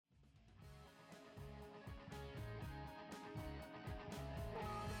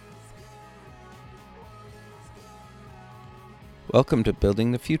Welcome to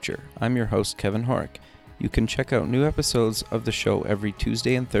Building the Future. I'm your host, Kevin Horick. You can check out new episodes of the show every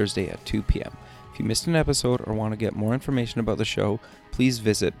Tuesday and Thursday at 2 p.m. If you missed an episode or want to get more information about the show, please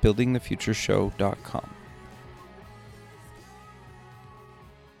visit buildingthefutureshow.com.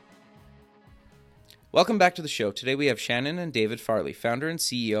 Welcome back to the show. Today we have Shannon and David Farley, founder and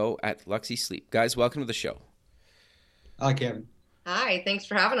CEO at Luxy Sleep. Guys, welcome to the show. Hi, Kevin. Hi, thanks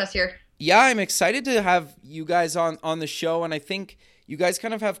for having us here. Yeah, I'm excited to have you guys on the show, and I think you guys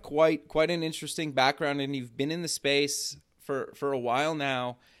kind of have quite an interesting background, and you've been in the space for a while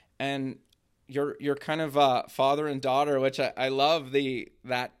now, and you're kind of father and daughter, which I love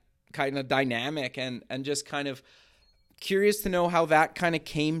that kind of dynamic, and just kind of curious to know how that kind of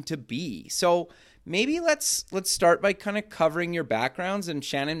came to be. So maybe let's start by kind of covering your backgrounds, and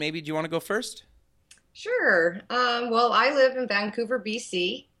Shannon, maybe do you want to go first? Sure. Well, I live in Vancouver,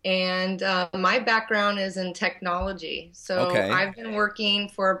 BC, and my background is in technology. So I've been working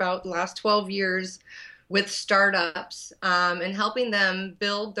for about the last 12 years with startups and helping them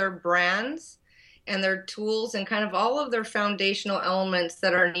build their brands and their tools and kind of all of their foundational elements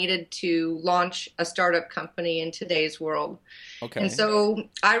that are needed to launch a startup company in today's world. Okay. And so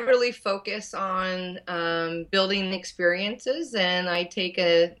I really focus on building experiences, and I take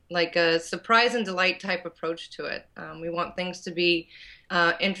a surprise and delight type approach to it. We want things to be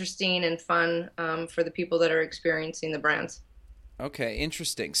interesting and fun for the people that are experiencing the brands. Okay,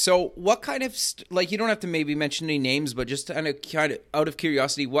 interesting. So what kind of, you don't have to maybe mention any names, but just kind of out of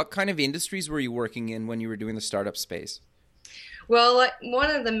curiosity, what kind of industries were you working in when you were doing the startup space? Well,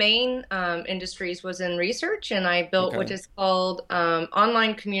 one of the main industries was in research, and I built what is called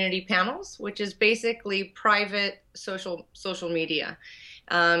online community panels, which is basically private social media.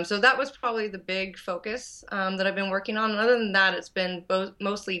 So that was probably the big focus that I've been working on. And other than that, it's been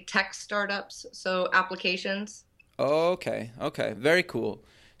mostly tech startups, so applications. Okay. Very cool.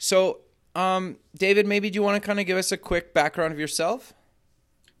 So, David, maybe do you want to kind of give us a quick background of yourself?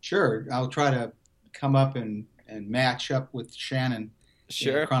 Sure. I'll try to come up and match up with Shannon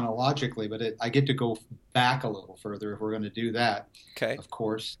chronologically, but I get to go back a little further if we're going to do that, of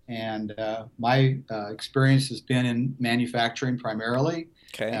course. And my experience has been in manufacturing primarily.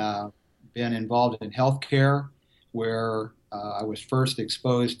 Been involved in healthcare, where I was first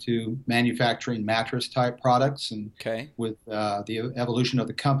exposed to manufacturing mattress-type products, and with the evolution of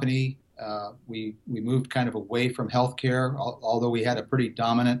the company, we moved kind of away from healthcare, although we had a pretty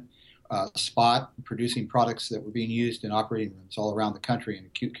dominant spot producing products that were being used in operating rooms all around the country in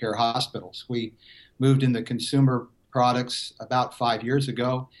acute care hospitals. We moved into consumer products about 5 years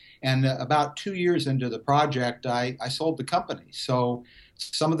ago, and about 2 years into the project, I sold the company. So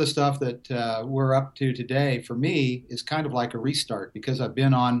some of the stuff that we're up to today for me is kind of like a restart, because I've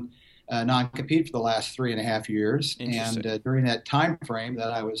been on non-compete for the last 3.5 years. And during that time frame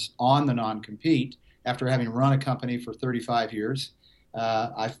that I was on the non-compete, after having run a company for 35 years,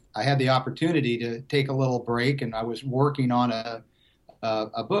 I had the opportunity to take a little break, and I was working on a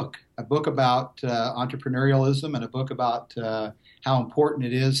book about entrepreneurialism, and a book about how important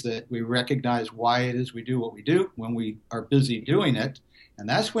it is that we recognize why it is we do what we do when we are busy doing it. And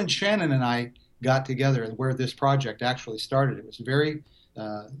that's when Shannon and I got together, and where this project actually started. It was very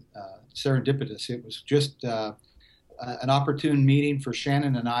serendipitous. It was just an opportune meeting for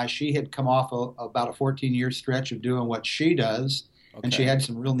Shannon and I. She had come off about a 14-year stretch of doing what she does, and she had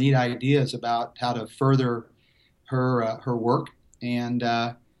some real neat ideas about how to further her work. And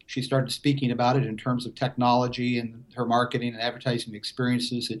she started speaking about it in terms of technology and her marketing and advertising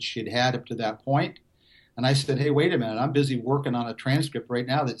experiences that she'd had up to that point. And I said, hey, wait a minute, I'm busy working on a transcript right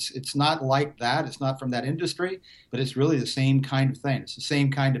now. It's not like that. It's not from that industry, but it's really the same kind of thing. It's the same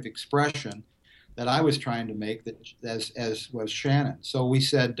kind of expression that I was trying to make as was Shannon. So we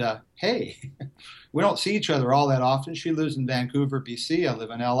said, hey, we don't see each other all that often. She lives in Vancouver, BC. I live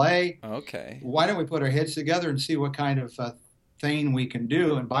in LA. Okay. Why don't we put our heads together and see what kind of thing we can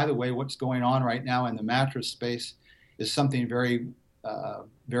do? And by the way, what's going on right now in the mattress space is something very,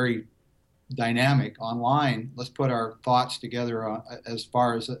 very dynamic online. Let's put our thoughts together as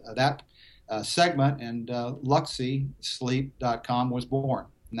far as that segment, and LuxySleep.com was born,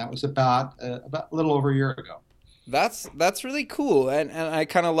 and that was about a little over a year ago. That's really cool, and I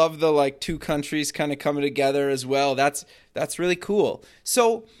kind of love the two countries kind of coming together as well. That's really cool.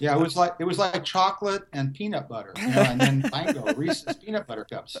 So yeah, it was like chocolate and peanut butter, and then mango, Reese's peanut butter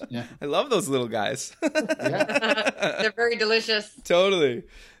cups. Yeah, I love those little guys. Yeah, they're very delicious. Totally.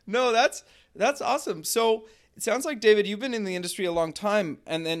 No, that's awesome. So it sounds like, David, you've been in the industry a long time,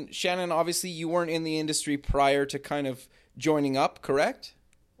 and then Shannon, obviously you weren't in the industry prior to kind of joining up, correct?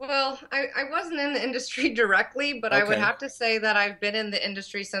 Well, I wasn't in the industry directly, but I would have to say that I've been in the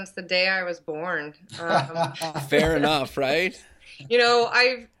industry since the day I was born. Fair enough, right? You know,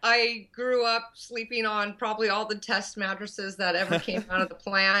 I grew up sleeping on probably all the test mattresses that ever came out of the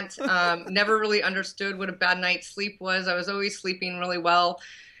plant. Never really understood what a bad night's sleep was. I was always sleeping really well.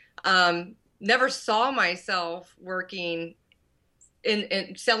 Never saw myself working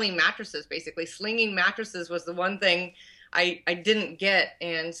in selling mattresses, basically. Slinging mattresses was the one thing I didn't get.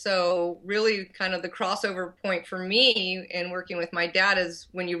 And so really kind of the crossover point for me in working with my dad is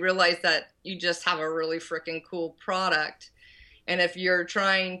when you realize that you just have a really freaking cool product. And if you're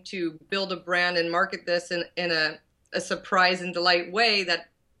trying to build a brand and market this in a surprise and delight way that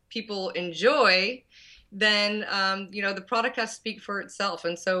people enjoy, then, you know, the product has to speak for itself.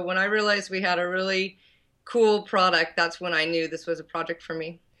 And so when I realized we had a really cool product, that's when I knew this was a project for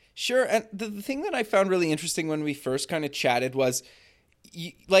me. Sure. And the thing that I found really interesting when we first kind of chatted was,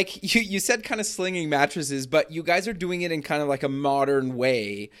 you said kind of slinging mattresses, but you guys are doing it in kind of like a modern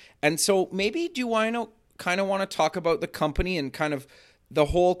way. And so maybe do you kind of want to talk about the company and kind of the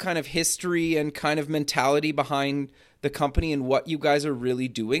whole kind of history and kind of mentality behind the company and what you guys are really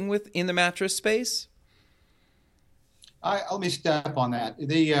doing in the mattress space? Let me step on that.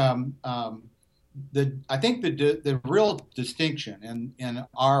 I think the real distinction in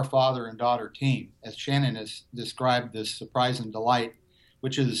our father and daughter team, as Shannon has described this surprise and delight,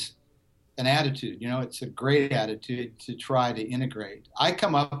 which is an attitude, you know, it's a great attitude to try to integrate. I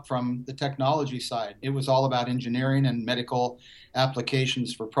come up from the technology side. It was all about engineering and medical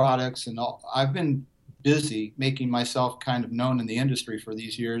applications for products, and all. I've been busy making myself kind of known in the industry for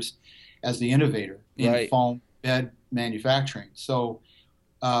these years as the innovator in foam bed manufacturing. So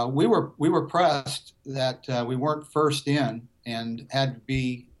we were pressed that we weren't first in and had to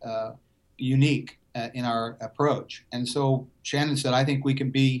be unique in our approach. And so Shannon said, I think we can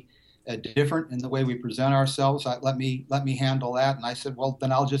be different in the way we present ourselves. Let me handle that. And I said, well,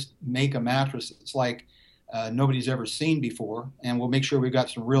 then I'll just make a mattress that's like nobody's ever seen before, and we'll make sure we've got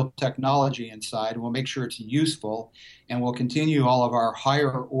some real technology inside, and we'll make sure it's useful, and we'll continue all of our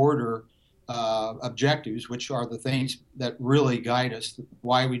higher order objectives, which are the things that really guide us,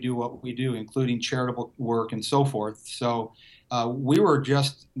 why we do what we do, including charitable work and so forth. So we were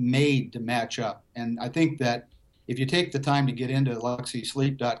just made to match up. And I think that if you take the time to get into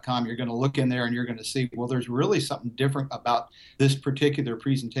LuxySleep.com, you're going to look in there and you're going to see, well, there's really something different about this particular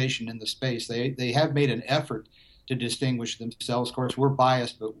presentation in the space. They have made an effort to distinguish themselves. Of course, we're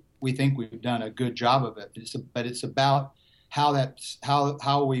biased, but we think we've done a good job of it. But it's about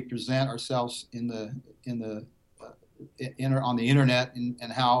how we present ourselves on the internet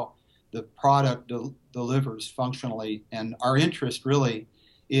and how the product delivers functionally. And our interest really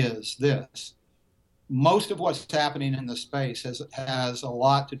is this. Most of what's happening in the space has a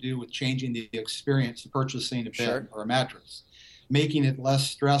lot to do with changing the experience of purchasing a bed or a mattress, making it less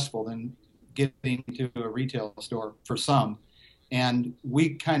stressful than getting to a retail store for some. And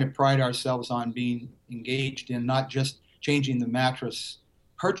we kind of pride ourselves on being engaged in not just changing the mattress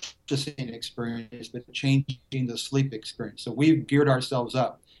purchasing experience, but changing the sleep experience. So we've geared ourselves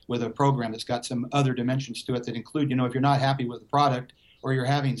up with a program that's got some other dimensions to it that include, if you're not happy with the product or you're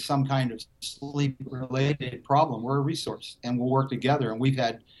having some kind of sleep-related problem, we're a resource and we'll work together. And we've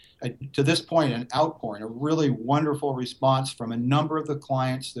had, to this point, an outpouring, a really wonderful response from a number of the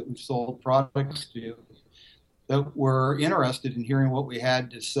clients that we've sold products to that were interested in hearing what we had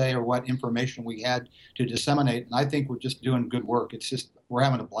to say or what information we had to disseminate. And I think we're just doing good work. It's just, we're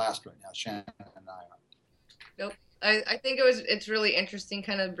having a blast right now, Shannon and I. Nope. I think it's really interesting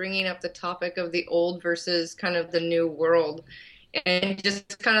kind of bringing up the topic of the old versus kind of the new world, and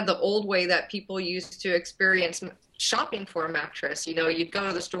just kind of the old way that people used to experience shopping for a mattress. You'd go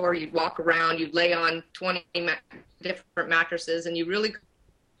to the store, you'd walk around, you'd lay on 20 different mattresses, and you really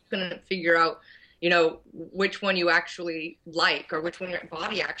couldn't figure out which one you actually like or which one your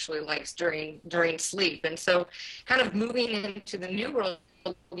body actually likes during sleep. And so kind of moving into the new world,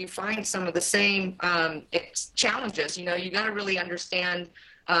 you find some of the same challenges. You got to really understand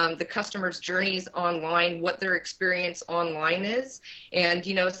the customer's journeys online, what their experience online is. And,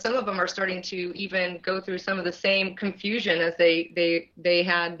 some of them are starting to even go through some of the same confusion as they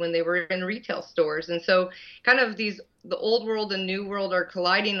had when they were in retail stores. And so kind of the old world and new world are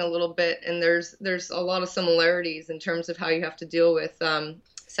colliding a little bit, and there's a lot of similarities in terms of how you have to deal with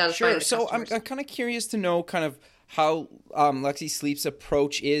satisfying the customers. So I'm kind of curious to know kind of how Luxy Sleep's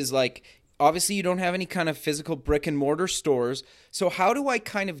approach is. Like, obviously you don't have any kind of physical brick and mortar stores. So how do I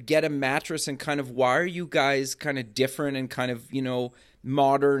kind of get a mattress, and kind of why are you guys kind of different and kind of,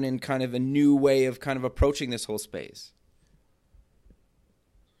 modern and kind of a new way of kind of approaching this whole space?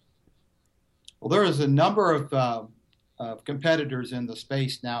 Well, there is a number of competitors in the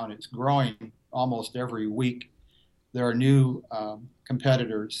space now, and it's growing almost every week. There are new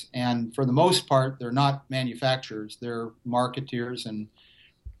competitors, and for the most part, they're not manufacturers. They're marketeers and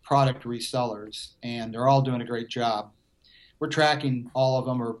product resellers, and they're all doing a great job. We're tracking all of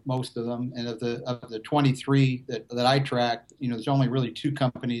them or most of them, and of the 23 that I track, there's only really 2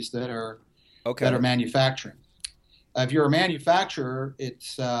 companies that are manufacturing. If you're a manufacturer,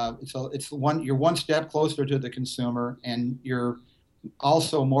 you're one step closer to the consumer, and you're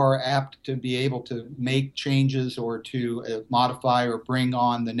also more apt to be able to make changes or to modify or bring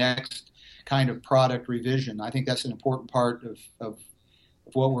on the next kind of product revision. I think that's an important part of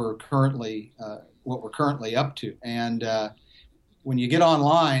what we're currently up to. And when you get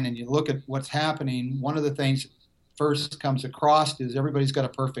online and you look at what's happening, one of the things that first comes across is everybody's got a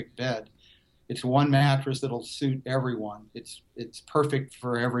perfect bed. It's one mattress that'll suit everyone. It's perfect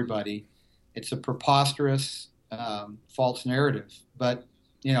for everybody. It's a preposterous false narrative. But,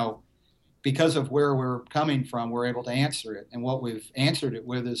 because of where we're coming from, we're able to answer it. And what we've answered it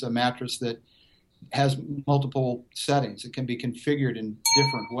with is a mattress that has multiple settings. It can be configured in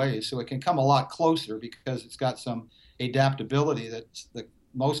different ways. So it can come a lot closer because it's got some adaptability that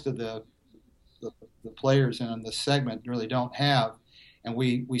most of the players in the segment really don't have. And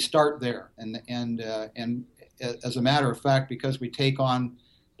we start there. And as a matter of fact, because we take on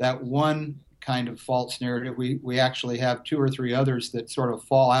that one kind of false narrative, we actually have 2 or 3 others that sort of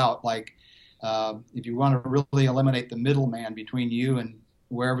fall out. Like if you want to really eliminate the middleman between you and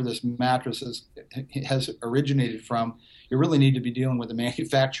wherever this mattress has originated from, you really need to be dealing with the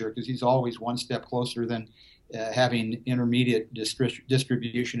manufacturer, because he's always one step closer than having intermediate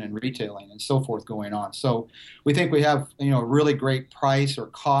distribution and retailing and so forth going on. So we think we have a really great price or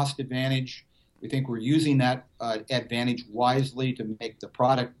cost advantage. We think we're using that advantage wisely to make the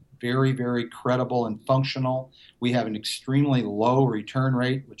product very, very credible and functional. We have an extremely low return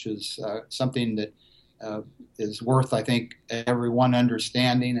rate, which is something that is worth, I think, everyone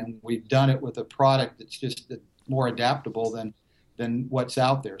understanding. And we've done it with a product that's just more adaptable than what's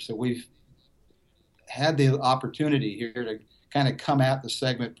out there. So we've had the opportunity here to kind of come at the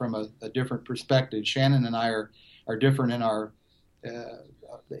segment from a different perspective. Shannon and I are different in our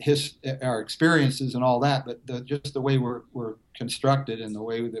experiences and all that, but just the way we're constructed and the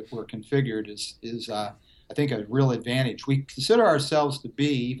way that we're configured is I think a real advantage. We consider ourselves to be,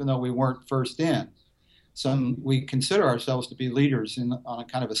 even though we weren't first in, we consider ourselves to be leaders on a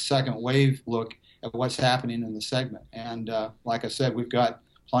kind of a second wave look at what's happening in the segment. And like I said, we've got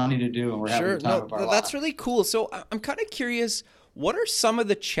plenty to do, and we're having the time of our lives. That's really cool. So I'm kind of curious, what are some of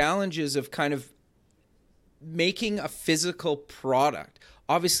the challenges of kind of making a physical product?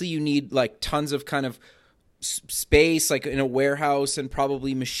 Obviously, you need like tons of kind of space, like in a warehouse, and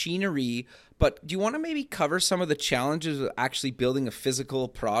probably machinery. But do you want to maybe cover some of the challenges of actually building a physical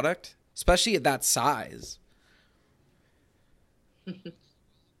product, especially at that size?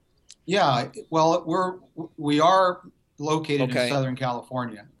 Yeah, well, we are located in Southern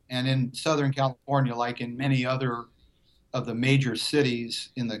California. And in Southern California, like in many other of the major cities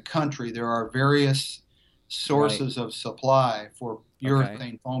in the country, there are various sources of supply for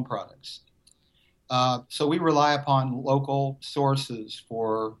urethane foam products. So we rely upon local sources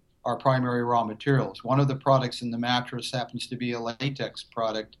for our primary raw materials. One of the products in the mattress happens to be a latex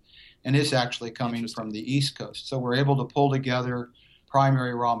product, and it's actually coming from the East Coast. So we're able to pull together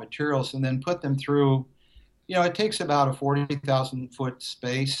primary raw materials and then put them through. It takes about a 40,000 foot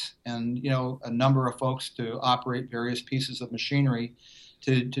space and, a number of folks to operate various pieces of machinery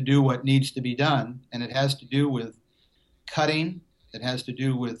to do what needs to be done. And it has to do with cutting. It has to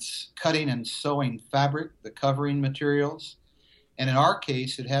do with cutting and sewing fabric, the covering materials. And in our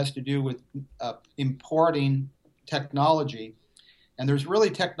case, it has to do with importing technology. And there's really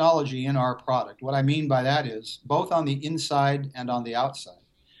technology in our product. What I mean by that is both on the inside and on the outside.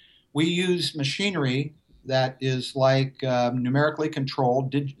 We use machinery that is like numerically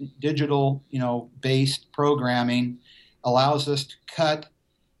controlled, digital, based programming, allows us to cut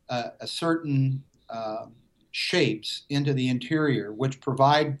a certain shapes into the interior, which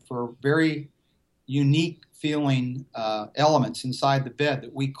provide for very unique feeling elements inside the bed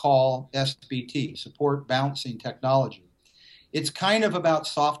that we call SBT, support balancing technology. It's kind of about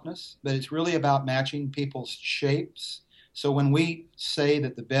softness, but it's really about matching people's shapes. So when we say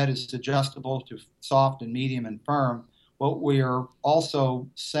that the bed is adjustable to soft and medium and firm, what we are also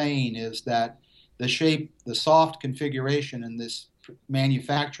saying is that the shape, the soft configuration, and this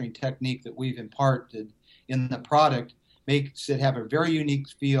manufacturing technique that we've imparted in the product makes it have a very unique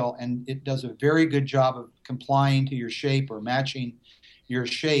feel, and it does a very good job of complying to your shape or matching your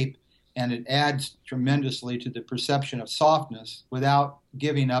shape and it adds tremendously to the perception of softness without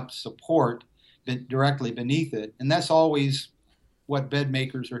giving up support directly beneath it. And that's always what bed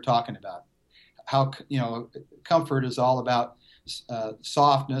makers are talking about. How, comfort is all about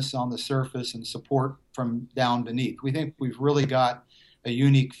softness on the surface and support from down beneath. We think we've really got a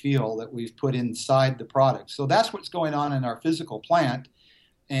unique feel that we've put inside the product. So that's what's going on in our physical plant.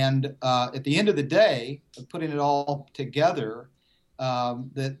 And at the end of the day, putting it all together,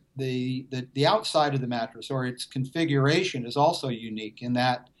 that the outside of the mattress or its configuration is also unique in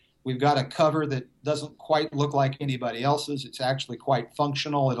that we've got a cover that doesn't quite look like anybody else's. It's actually quite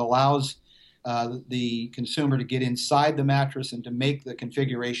functional. It allows the consumer to get inside the mattress and to make the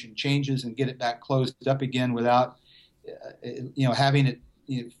configuration changes and get it back closed up again without, having it,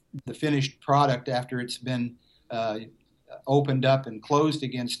 the finished product after it's been opened up and closed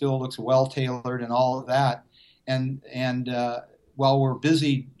again still looks well tailored and all of that. And while we're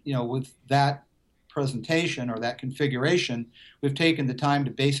busy, with that presentation or that configuration, we've taken the time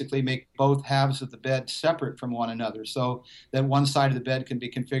to basically make both halves of the bed separate from one another so that one side of the bed can be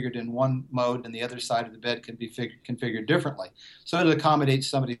configured in one mode and the other side of the bed can be configured differently. So it accommodates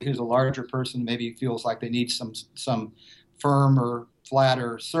somebody who's a larger person, maybe feels like they need some firmer,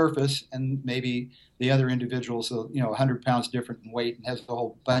 flatter surface, and maybe the other individual's 100 pounds different in weight and has a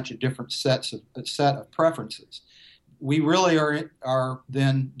whole bunch of different set of preferences. We really are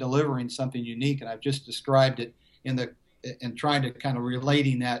then delivering something unique, and I've just described it in trying to kind of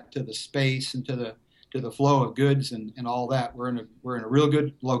relating that to the space and to the flow of goods and all that. We're in a real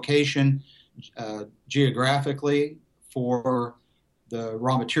good location geographically for the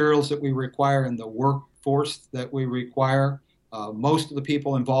raw materials that we require and the workforce that we require. Most of the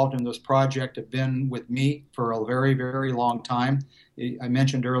people involved in this project have been with me for a very, very long time. I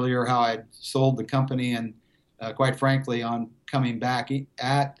mentioned earlier how I sold the company and quite frankly, on coming back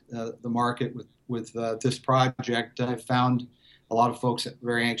at the market with this project, I found a lot of folks that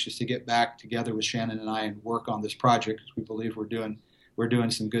were very anxious to get back together with Shannon and I and work on this project because we believe we're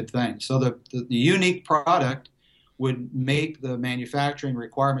doing some good things. So the unique product would make the manufacturing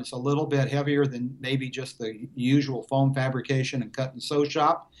requirements a little bit heavier than maybe just the usual foam fabrication and cut and sew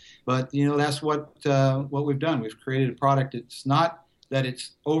shop. But that's what we've done. We've created a product. It's not that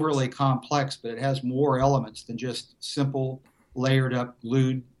it's overly complex, but it has more elements than just simple layered up,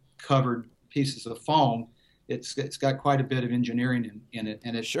 glued, covered pieces of foam. It's got quite a bit of engineering in it,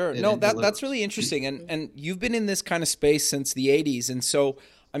 and that's really interesting. And you've been in this kind of space since the 80s, and so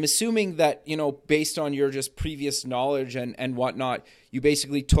I'm assuming that based on your just previous knowledge and whatnot, you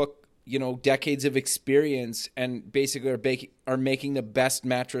basically took decades of experience and basically are making the best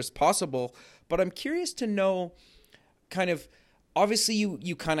mattress possible. But I'm curious to know, kind of. Obviously,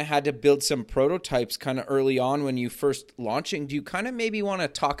 you kind of had to build some prototypes kind of early on when you first launching. Do you kind of maybe want to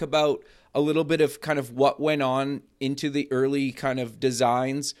talk about a little bit of kind of what went on into the early kind of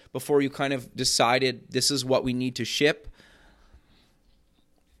designs before you kind of decided this is what we need to ship?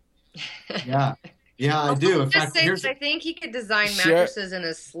 Yeah, I do. In fact, I think he could design mattresses in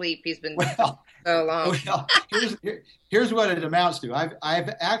his sleep. He's been so long. Here's what it amounts to.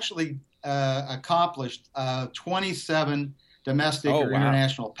 I've actually accomplished 27 domestic or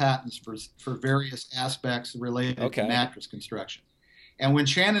international patents for various aspects related to mattress construction. And when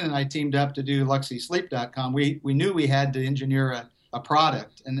Shannon and I teamed up to do LuxySleep.com, we knew we had to engineer a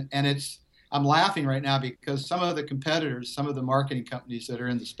product. And I'm laughing right now because some of the competitors, some of the marketing companies that are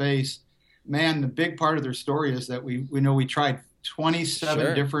in the space, man, the big part of their story is that we know we tried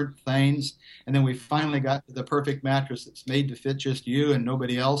 27 different things, and then we finally got the perfect mattress that's made to fit just you and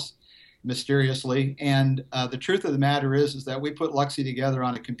nobody else. Mysteriously. And the truth of the matter is that we put Luxy together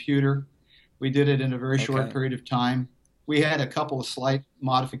on a computer. We did it in a very short period of time. We had a couple of slight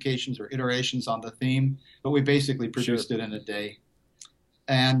modifications or iterations on the theme, but we basically produced it in a day.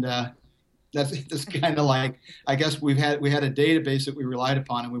 And that's kind of like, I guess we had a database that we relied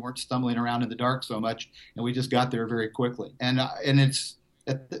upon, and we weren't stumbling around in the dark so much, and we just got there very quickly. And it's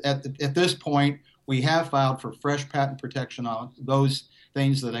at this point, we have filed for fresh patent protection on those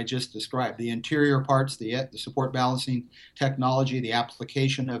things that I just described: the interior parts, the support balancing technology, the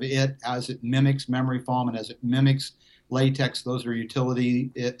application of it as it mimics memory foam and as it mimics latex. Those are utility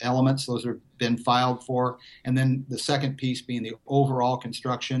elements. Those have been filed for. And then the second piece being the overall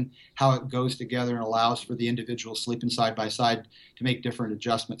construction, how it goes together and allows for the individual sleeping side by side to make different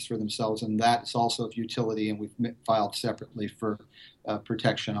adjustments for themselves. And that's also of utility, and we've filed separately for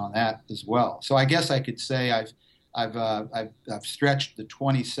protection on that as well. So I guess I could say I've stretched the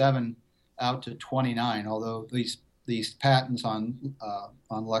 27 out to 29, although these patents on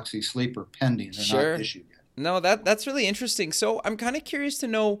Luxy Sleep are pending. They're not issued yet. No, that's really interesting. So I'm kind of curious to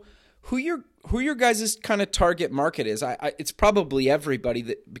know who your guys' kind of target market is. It's probably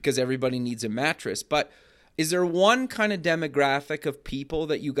everybody, because everybody needs a mattress, but is there one kind of demographic of people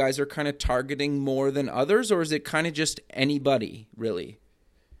that you guys are kind of targeting more than others, or is it kind of just anybody, really?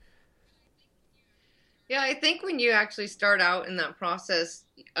 Yeah, I think when you actually start out in that process,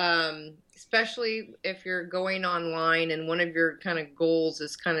 especially if you're going online and one of your kind of goals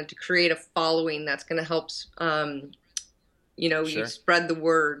is kind of to create a following that's going to help, you spread the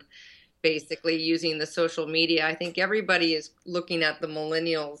word, basically using the social media. I think everybody is looking at the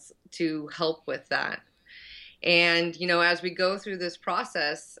millennials to help with that. And, as we go through this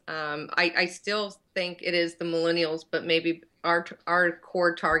process, I still think it is the millennials, but maybe our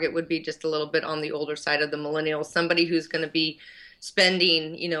core target would be just a little bit on the older side of the millennials, somebody who's going to be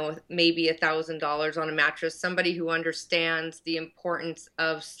spending, maybe $1,000 on a mattress, somebody who understands the importance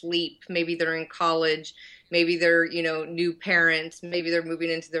of sleep. Maybe they're in college, maybe they're, new parents, maybe they're moving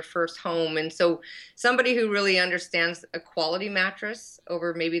into their first home. And so somebody who really understands a quality mattress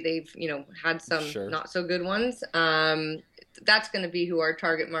over maybe they've, had some not so good ones. That's going to be who our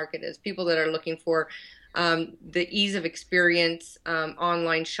target market is. People that are looking for the ease of experience,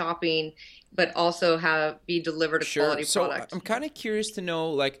 online shopping, but also be delivered a quality product. So I'm kind of curious to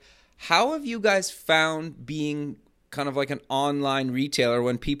know, how have you guys found being kind of like an online retailer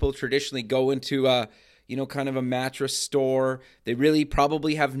when people traditionally go into kind of a mattress store? They really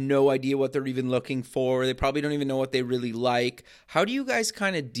probably have no idea what they're even looking for. They probably don't even know what they really like. How do you guys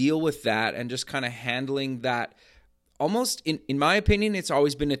kind of deal with that and just kind of handling that? Almost, in my opinion, it's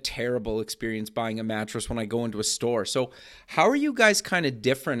always been a terrible experience buying a mattress when I go into a store. So how are you guys kind of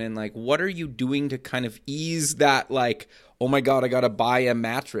different, and what are you doing to kind of ease that, oh my God, I got to buy a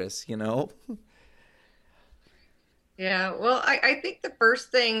mattress, Yeah, well, I think the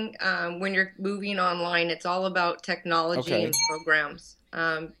first thing when you're moving online, it's all about technology and programs.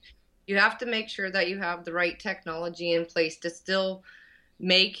 You have to make sure that you have the right technology in place to still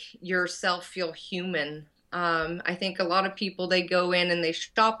make yourself feel human. I think a lot of people, they go in and they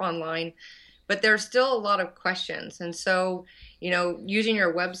shop online, but there's still a lot of questions. And so, using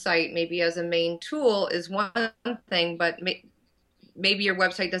your website maybe as a main tool is one thing, but maybe your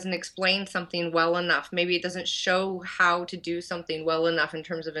website doesn't explain something well enough. Maybe it doesn't show how to do something well enough in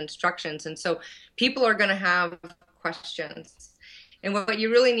terms of instructions. And so people are going to have questions. And what you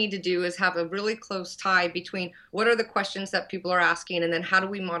really need to do is have a really close tie between what are the questions that people are asking, and then how do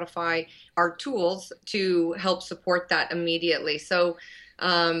we modify our tools to help support that immediately. So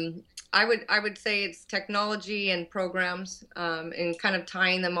I would say it's technology and programs, and kind of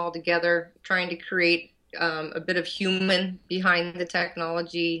tying them all together, trying to create a bit of human behind the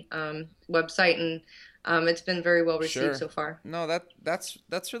technology website, and it's been very well received so far. No, that's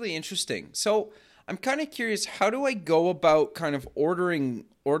really interesting. So I'm kind of curious, how do I go about kind of ordering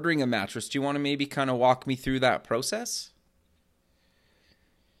a mattress? Do you want to maybe kind of walk me through that process?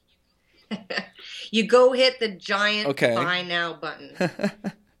 You go hit the giant buy now button.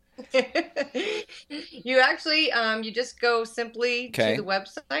 You actually, you just go simply to the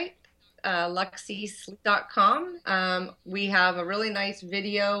website, luxysleep.com. We have a really nice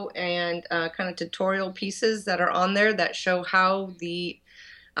video and kind of tutorial pieces that are on there that show how the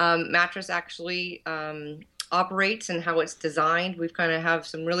mattress actually operates and how it's designed. We've kind of have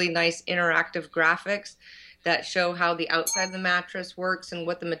some really nice interactive graphics that show how the outside of the mattress works and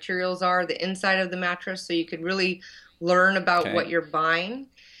what the materials are, the inside of the mattress, so you could really learn about what you're buying.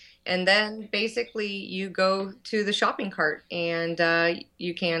 And then basically you go to the shopping cart and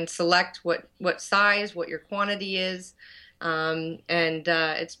you can select what size, what your quantity is, and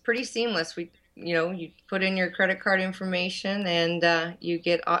it's pretty seamless. You put in your credit card information and you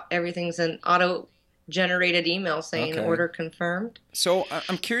get everything's an auto-generated email saying order confirmed. So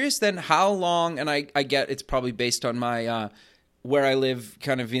I'm curious then, how long, and I get it's probably based on my where I live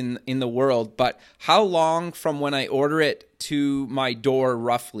kind of in the world, but how long from when I order it to my door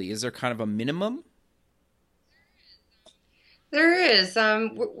roughly? Is there kind of a minimum? There is.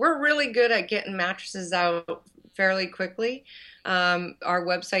 We're really good at getting mattresses out fairly quickly. Our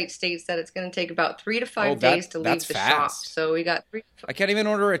website states that it's going to take about 3 to 5 days to leave the shop. So we got 3 to 5. I can't even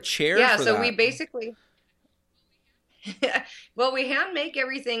order a chair for so that. We basically... Well, we hand make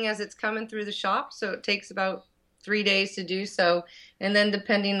everything as it's coming through the shop, so it takes about 3 days to do so. And then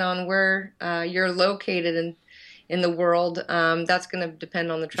depending on where you're located in the world, that's going to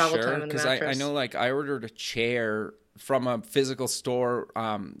depend on the travel time of the mattress. Because I know, I ordered a chair from a physical store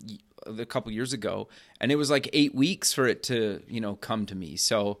a couple years ago, and it was 8 weeks for it to come to me.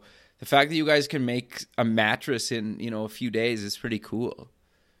 So the fact that you guys can make a mattress in a few days is pretty cool.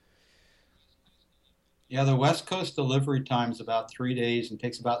 Yeah, the West Coast delivery time is about 3 days and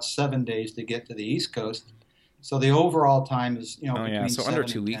takes about 7 days to get to the East Coast. So the overall time is, between so 7 under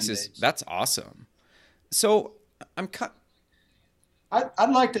 2 weeks days. That's awesome. So I'd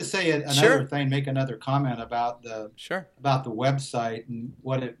like to say another thing, make another comment about the website and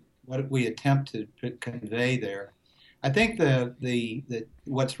what we attempt to convey there. I think the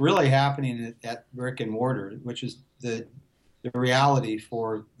what's really happening at brick and mortar, which is the reality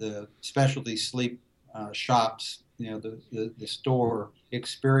for the specialty sleep shops, the store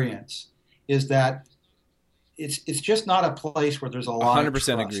experience, is that it's just not a place where there's a lot 100% of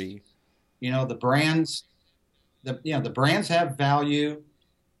trust. Agree. The brands. The brands have value,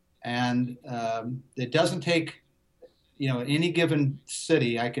 and it doesn't take, any given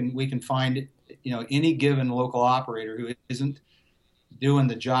city. We can find, any given local operator who isn't doing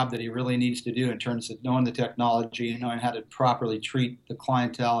the job that he really needs to do in terms of knowing the technology and knowing how to properly treat the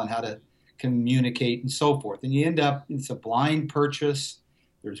clientele and how to communicate and so forth. And you end up, it's a blind purchase.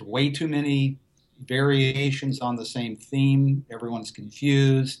 There's way too many variations on the same theme. Everyone's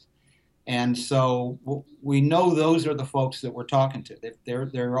confused. And so we know those are the folks that we're talking to.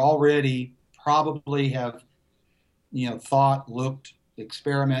 They're already probably have, thought, looked,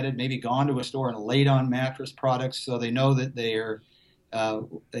 experimented, maybe gone to a store and laid on mattress products, so they know that they're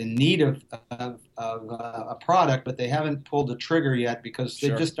in need of a product, but they haven't pulled the trigger yet because they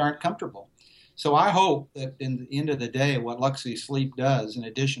just aren't comfortable. So I hope that in the end of the day, what Luxy Sleep does, in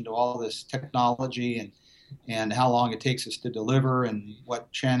addition to all this technology and how long it takes us to deliver and what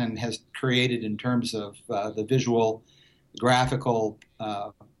Shannon has created in terms of the visual, graphical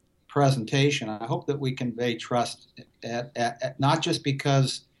presentation, I hope that we convey trust at not just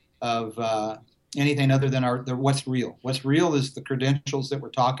because of anything other than what's real. What's real is the credentials that we're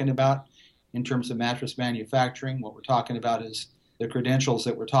talking about in terms of mattress manufacturing. What we're talking about is the credentials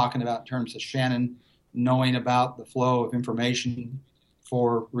that we're talking about in terms of Shannon knowing about the flow of information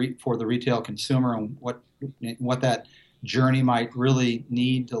for the retail consumer and what that journey might really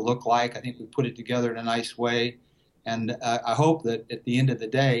need to look like. I think we put it together in a nice way, and I hope that at the end of the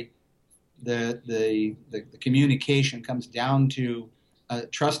day, the communication comes down to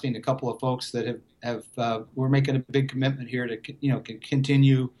trusting a couple of folks that have we're making a big commitment here to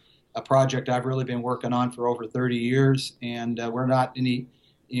continue a project I've really been working on for over 30 years, and we're not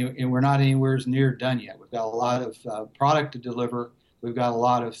anywhere near done yet. We've got a lot of product to deliver. We've got a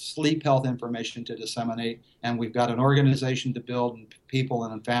lot of sleep health information to disseminate, and we've got an organization to build and people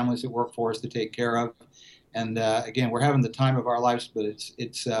and families that work for us to take care of. And again, we're having the time of our lives, but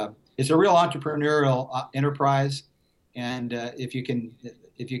it's a real entrepreneurial enterprise. And if you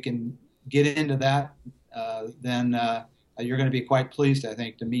can get into that, then you're going to be quite pleased, I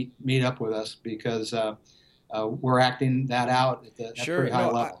think, to meet up with us, because we're acting that out at a pretty high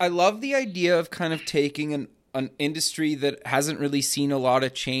level. I love the idea of kind of taking an industry that hasn't really seen a lot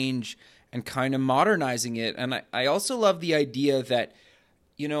of change and kind of modernizing it. And I also love the idea that,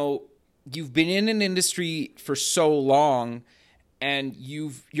 you've been in an industry for so long, and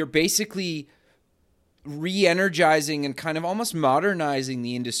you're basically re-energizing and kind of almost modernizing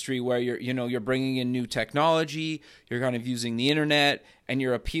the industry, where you're bringing in new technology, you're kind of using the internet, and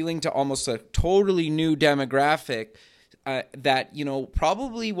you're appealing to almost a totally new demographic that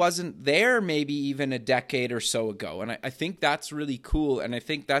probably wasn't there maybe even a decade or so ago. And I think that's really cool, and I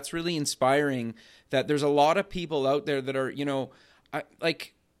think that's really inspiring, that there's a lot of people out there that are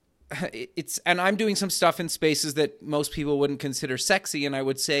and I'm doing some stuff in spaces that most people wouldn't consider sexy, and I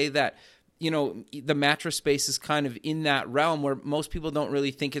would say that the mattress space is kind of in that realm where most people don't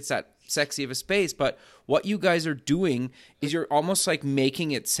really think it's that sexy of a space. But what you guys are doing is you're almost like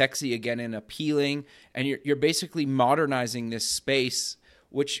making it sexy again and appealing, and you're basically modernizing this space,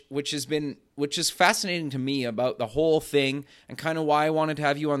 which is fascinating to me about the whole thing, and kind of why I wanted to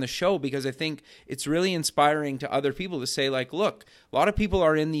have you on the show, because I think it's really inspiring to other people to say, like, look, a lot of people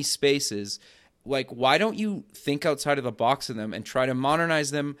are in these spaces. Like, why don't you think outside of the box in them and try to modernize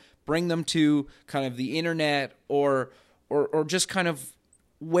them, bring them to kind of the internet or just kind of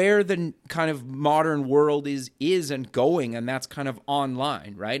where the kind of modern world is and going, and that's kind of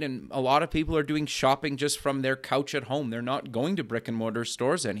online, right? And a lot of people are doing shopping just from their couch at home. They're not going to brick and mortar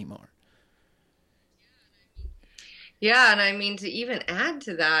stores anymore. Yeah, and I mean, to even add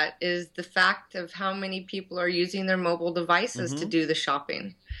to that is the fact of how many people are using their mobile devices to do the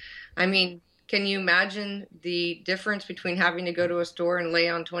shopping. I mean, can you imagine the difference between having to go to a store and lay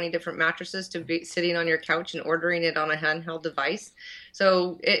on 20 different mattresses to be sitting on your couch and ordering it on a handheld device?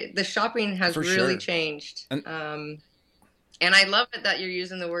 So the shopping has really changed. And I love it that you're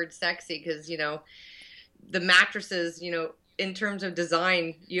using the word sexy, because, the mattresses, in terms of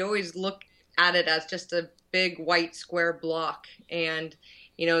design, you always look at it as just a big white square block. And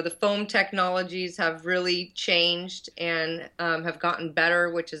the foam technologies have really changed and have gotten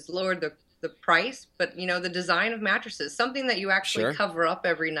better, which has lowered the price. But the design of mattresses, something that you actually cover up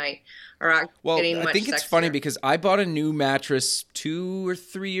every night, are getting much sexier. I think it's funny because I bought a new mattress 2 or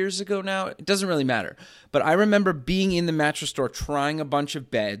 3 years ago now. It doesn't really matter. But I remember being in the mattress store trying a bunch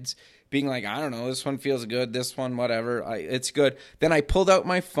of beds, being like, I don't know, this one feels good, this one, whatever, it's good. Then I pulled out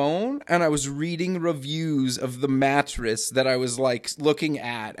my phone and I was reading reviews of the mattress that I was like looking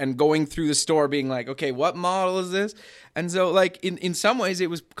at and going through the store being like, okay, what model is this? And so like in some ways it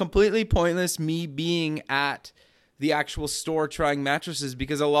was completely pointless me being at the actual store trying mattresses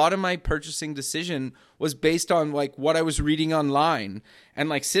because a lot of my purchasing decision was based on like what I was reading online, and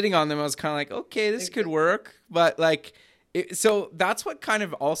like sitting on them I was kind of like, okay, this could work, but like so that's what kind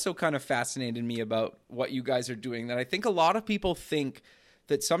of fascinated me about what you guys are doing, that I think a lot of people think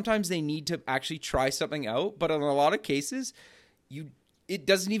that sometimes they need to actually try something out, but in a lot of cases it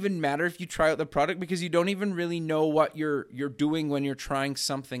doesn't even matter if you try out the product because you don't even really know what you're doing when you're trying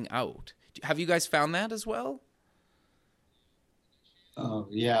something out. Have you guys found that as well? Oh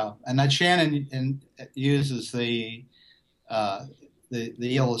yeah, and that Shannon uses the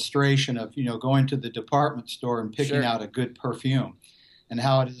illustration of going to the department store and picking out a good perfume, and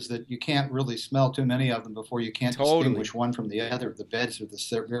how it is that you can't really smell too many of them before you can't distinguish one from the other. The beds are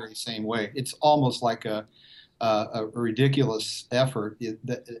the very same way. It's almost like a ridiculous effort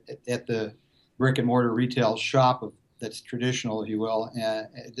at the brick and mortar retail shop that's traditional, if you will, and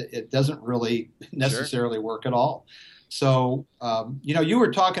it doesn't really necessarily work at all. So you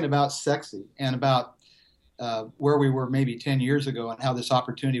were talking about sexy and about where we were maybe 10 years ago and how this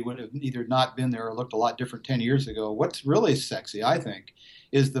opportunity would have either not been there or looked a lot different 10 years ago. What's really sexy, I think,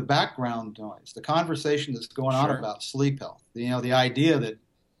 is the background noise, the conversation that's going on about sleep health. The idea that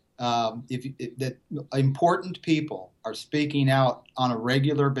that important people are speaking out on a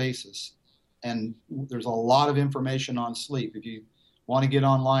regular basis, and there's a lot of information on sleep. If you want to get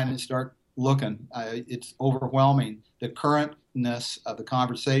online and start looking, it's overwhelming, the currentness of the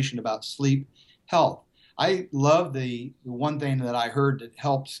conversation about sleep health. I love the one thing that I heard that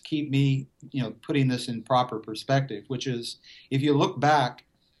helps keep me, putting this in proper perspective, which is if you look back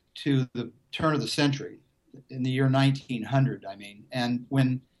to the turn of the century, in the year 1900, and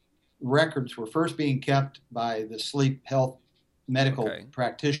when records were first being kept by the sleep health medical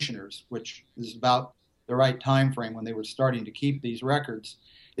practitioners, which is about the right time frame when they were starting to keep these records,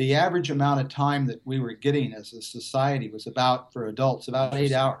 the average amount of time that we were getting as a society was for adults, about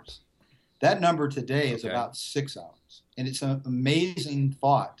 8 hours. That number today is about 6 hours. And it's an amazing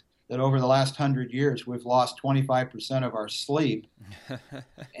thought that over the last 100 years, we've lost 25% of our sleep.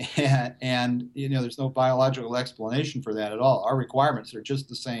 and there's no biological explanation for that at all. Our requirements are just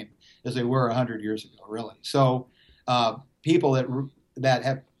the same as they were 100 years ago, really. So people that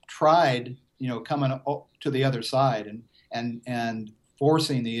have tried, coming to the other side and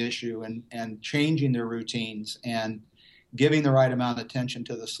forcing the issue and changing their routines and giving the right amount of attention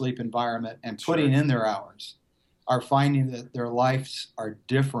to the sleep environment and putting in their hours, are finding that their lives are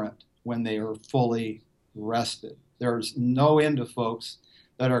different when they are fully rested. There's no end of folks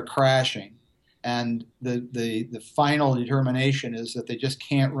that are crashing, and the final determination is that they just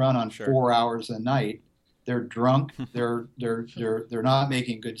can't run on 4 hours a night. They're drunk. They're not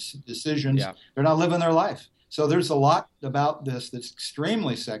making good decisions. Yeah. They're not living their life. So there's a lot about this that's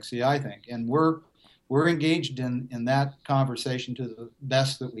extremely sexy, I think, and we're engaged in that conversation to the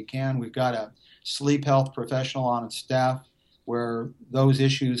best that we can. We've got a sleep health professional on staff where those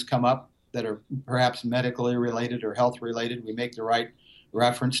issues come up that are perhaps medically related or health related. We make the right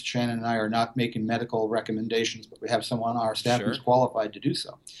reference. Shannon and I are not making medical recommendations, but we have someone on our staff who's qualified to do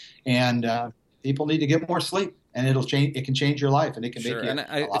so. And people need to get more sleep, and it can change your life, and it can make you and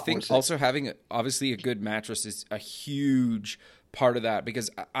I think also having obviously a good mattress is a huge part of that,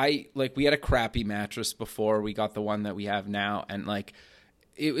 because we had a crappy mattress before we got the one that we have now, and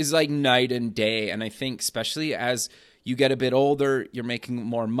it was like night and day. And I think especially as you get a bit older, you're making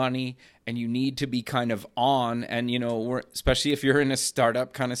more money and you need to be kind of on, and especially if you're in a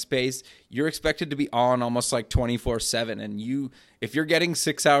startup kind of space, you're expected to be on almost like 24/7, and if you're getting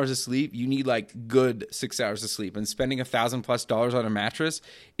 6 hours of sleep, you need like good 6 hours of sleep, and spending $1,000+ on a mattress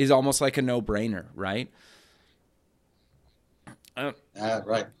is almost like a no-brainer, right?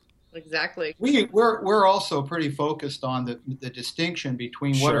 Right. Exactly. We're also pretty focused on the distinction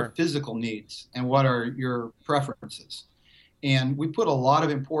between what are physical needs and what are your preferences. And we put a lot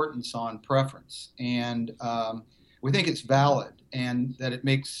of importance on preference, and we think it's valid and that it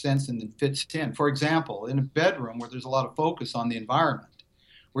makes sense and fits in. For example, in a bedroom where there's a lot of focus on the environment,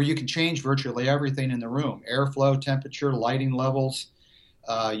 where you can change virtually everything in the room: airflow, temperature, lighting levels.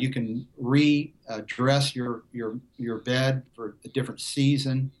 You can redress your bed for a different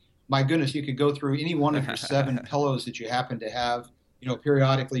season. My goodness, you could go through any one of your 7 pillows that you happen to have,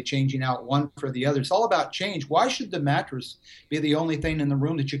 periodically changing out one for the other. It's all about change. Why should the mattress be the only thing in the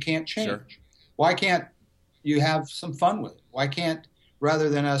room that you can't change? Sure. Why can't you have some fun with it? Why can't, rather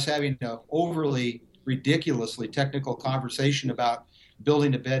than us having an overly, ridiculously technical conversation about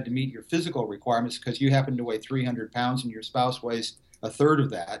building a bed to meet your physical requirements because you happen to weigh 300 pounds and your spouse weighs a third of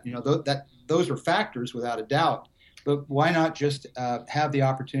that, those are factors without a doubt. But why not just have the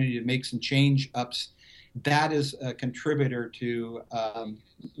opportunity to make some change ups? That is a contributor to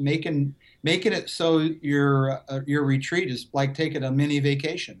making it so your retreat is like taking a mini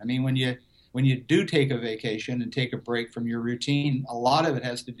vacation. I mean, when you do take a vacation and take a break from your routine, a lot of it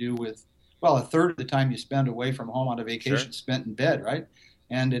has to do with, well, a third of the time you spend away from home on a vacation sure. spent in bed, right?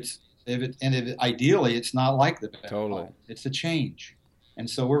 And ideally, it's not like the bed. Totally. It's a change. And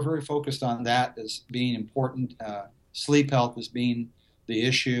so we're very focused on that as being important. Sleep health as being the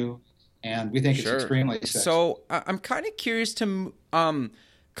issue. And we think sure. it's extremely sexy. So I'm kind of curious to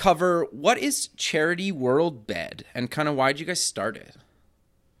cover what is Charity World Bed and kind of why did you guys start it?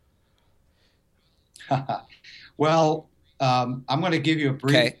 Well, I'm going to give you a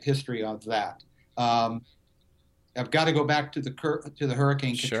brief history of that. I've got to go back to the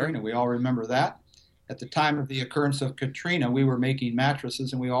Hurricane sure. Katrina. We all remember that. At the time of the occurrence of Katrina, we were making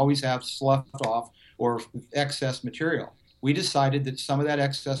mattresses, and we always have sloughed off or excess material. We decided that some of that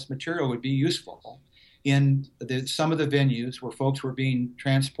excess material would be useful in some of the venues where folks were being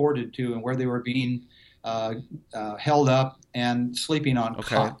transported to and where they were being held up and sleeping on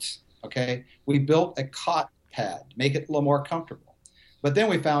cots. Okay, we built a cot pad, make it a little more comfortable. But then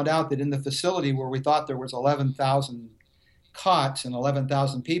we found out that in the facility where we thought there was 11,000 cots and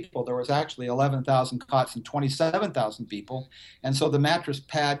 11,000 people, there was actually 11,000 cots and 27,000 people. And so the mattress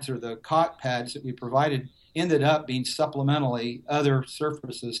pads or the cot pads that we provided ended up being supplementally other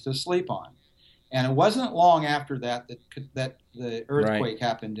surfaces to sleep on. And it wasn't long after that the earthquake right.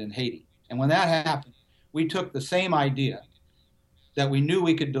 happened in Haiti. And when that happened, we took the same idea that we knew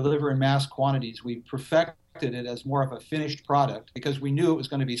we could deliver in mass quantities. We perfected it as more of a finished product because we knew it was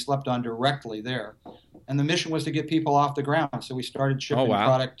going to be slept on directly there. And the mission was to get people off the ground. So we started shipping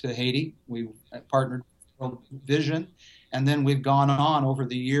product to Haiti. We partnered with World Vision. And then we've gone on over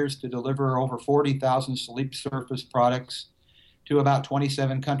the years to deliver over 40,000 sleep surface products to about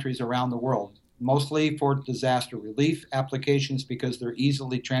 27 countries around the world, mostly for disaster relief applications because they're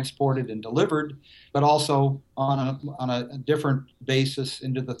easily transported and delivered, but also on a different basis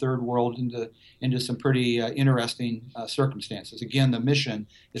into the third world, into some pretty interesting circumstances. Again, the mission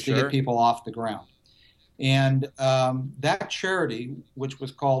is sure. to get people off the ground. And that charity, which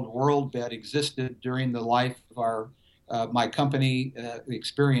was called World Bed, existed during the life of my company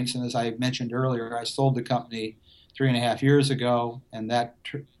experience. And as I mentioned earlier, I sold the company 3.5 years ago, and that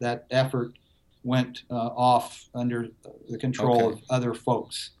effort went off under the control of other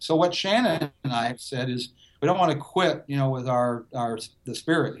folks. So what Shannon and I have said is we don't want to quit, with the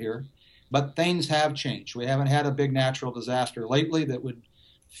spirit here, but things have changed. We haven't had a big natural disaster lately that would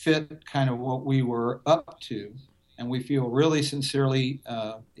fit kind of what we were up to, and we feel really sincerely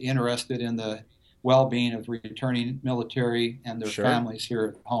interested in the well-being of returning military and their sure. families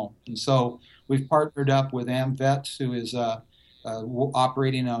here at home. And so we've partnered up with AMVETS, who is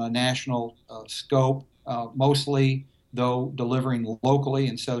operating on a national scope, mostly, though, delivering locally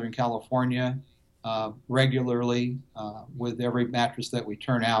in Southern California regularly with every mattress that we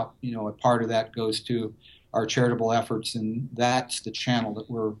turn out. A part of that goes to our charitable efforts, and that's the channel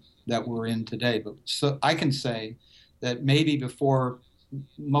that we're in today. But so I can say that maybe before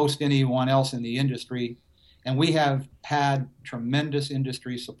most anyone else in the industry, and we have had tremendous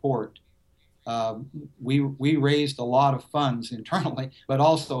industry support. We raised a lot of funds internally, but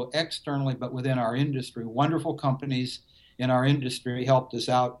also externally, but within our industry. Wonderful companies in our industry helped us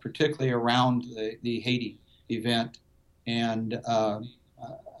out, particularly around the Haiti event. And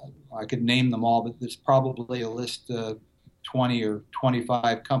I could name them all, but there's probably a list of 20 or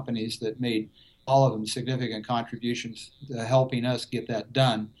 25 companies that made all of them significant contributions to helping us get that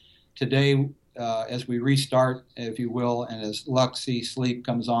done. Today, as we restart, if you will, and as Luxy Sleep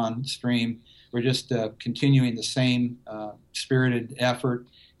comes on stream, we're just continuing the same spirited effort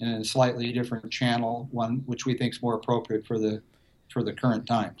in a slightly different channel, one which we think is more appropriate for the current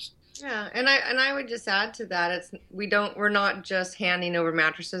times. Yeah, and I would just add to that, we're not just handing over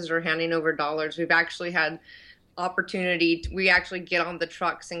mattresses or handing over dollars. We've actually had opportunity. We actually get on the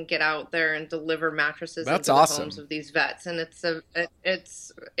trucks and get out there and deliver mattresses into the homes of these vets, and it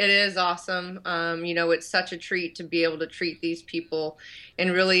is awesome. You know, it's such a treat to be able to treat these people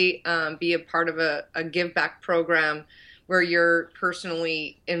and really be a part of a give back program where you're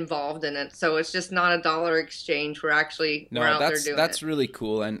personally involved in it. So it's just not a dollar exchange. We're out there doing it. That's really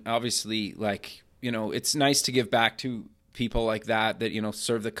cool. And obviously, like, you know, it's nice to give back to people like that, you know,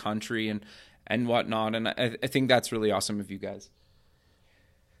 serve the country and whatnot. And I think that's really awesome of you guys.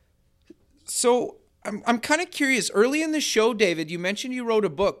 So I'm kind of curious. Early in the show, David, you mentioned you wrote a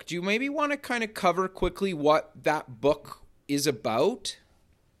book. Do you maybe want to kind of cover quickly what that book is about?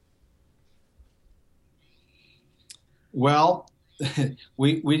 Well,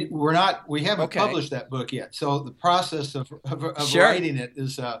 we haven't published that book yet. So the process of writing it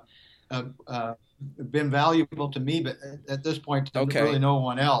is been valuable to me, but at this point, to really no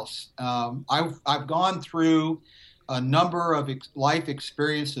one else. I've gone through a number of life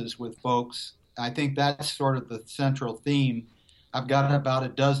experiences with folks. I think that's sort of the central theme. I've got about a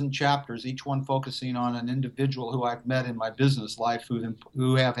dozen chapters, each one focusing on an individual who I've met in my business life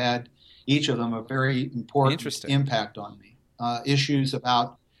who have had, each of them, a very important impact on me. Issues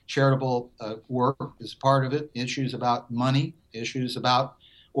about charitable work is part of it. Issues about money. Issues about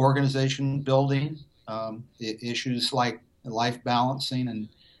organization building. Issues like life balancing. And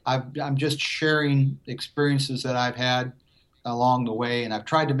I'm just sharing experiences that I've had along the way, and I've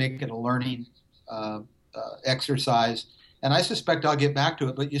tried to make it a learning exercise. And I suspect I'll get back to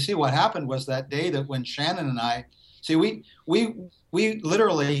it. But you see, what happened was that day that when Shannon and I, we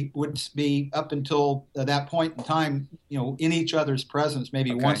literally would be up until that point in time, you know, in each other's presence,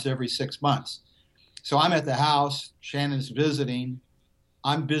 maybe once every 6 months. So I'm at the house, Shannon's visiting.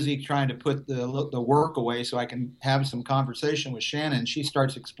 I'm busy trying to put the work away so I can have some conversation with Shannon. She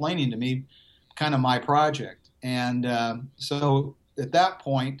starts explaining to me kind of my project. And so at that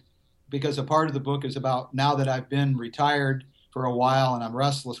point, because a part of the book is about now that I've been retired for a while and I'm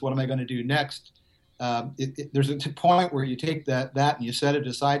restless, what am I going to do next? There's a point where you take that and you set it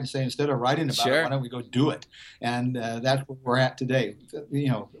aside and say, instead of writing about it, why don't we go do it? And that's where we're at today. You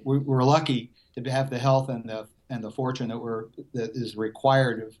know, we're lucky to have the health and the fortune that is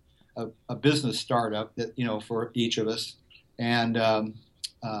required of a business startup that, you know, for each of us. And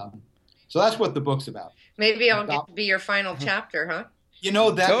so that's what the book's about. Maybe I'll get to be your final chapter, huh? You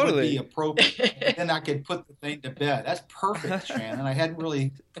know, that would be appropriate. And I could put the thing to bed. That's perfect, Shannon. I hadn't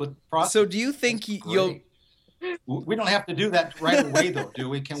really put process. So do you think you'll... We don't have to do that right away, though, do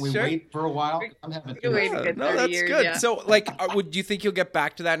we? Can we wait for a while? I'm having to wait a good 30 that's years, good. Yeah. So, like, do you think you'll get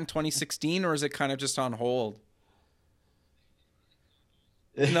back to that in 2016, or is it kind of just on hold?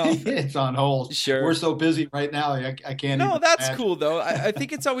 No, it's on hold. Sure. We're so busy right now, I can't. No, that's cool, though. I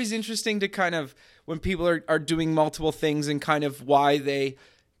think it's always interesting to kind of, when people are doing multiple things and kind of why they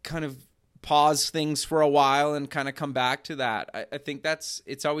kind of pause things for a while and kind of come back to that. I think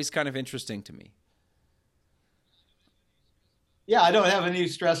it's always kind of interesting to me. Yeah, I don't have any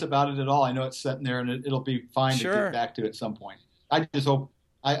stress about it at all. I know it's sitting there and it'll be fine to get back to at some point. I just hope.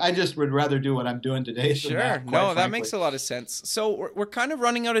 I just would rather do what I'm doing today. Sure. That makes a lot of sense. So we're kind of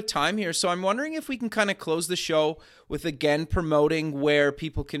running out of time here. So I'm wondering if we can kind of close the show with, again, promoting where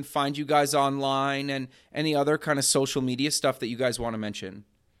people can find you guys online and any other kind of social media stuff that you guys want to mention.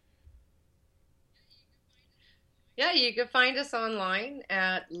 Yeah, you can find us online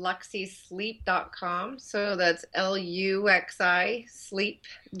at luxisleep.com. So that's LUXI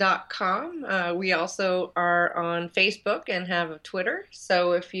sleep.com. We also are on Facebook and have a Twitter.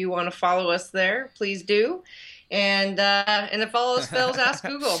 So if you want to follow us there, please do. And if all else fails, ask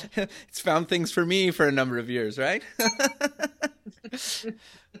Google. It's found things for me for a number of years, right?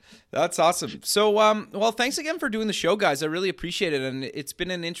 That's awesome. So, well, thanks again for doing the show, guys. I really appreciate it. And it's been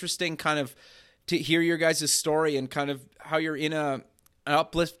an interesting kind of to hear your guys' story and kind of how you're in an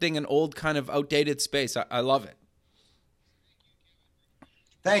uplifting and old kind of outdated space. I love it.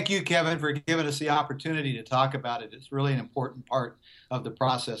 Thank you, Kevin, for giving us the opportunity to talk about it. It's really an important part of the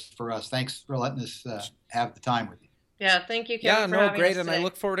process for us. Thanks for letting us have the time with you. Yeah, thank you, Kevin, for having great. us And today. I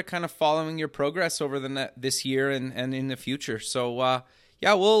look forward to kind of following your progress over this year and in the future. So,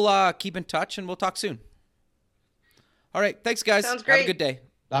 yeah, we'll keep in touch and we'll talk soon. All right. Thanks, guys. Sounds great. Have a good day.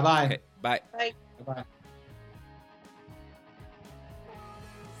 Bye-bye. Okay, bye. Bye. Bye-bye.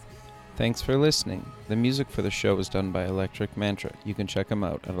 Thanks for listening. The music for the show is done by Electric Mantra. You can check them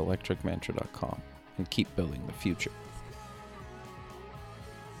out at electricmantra.com and keep building the future.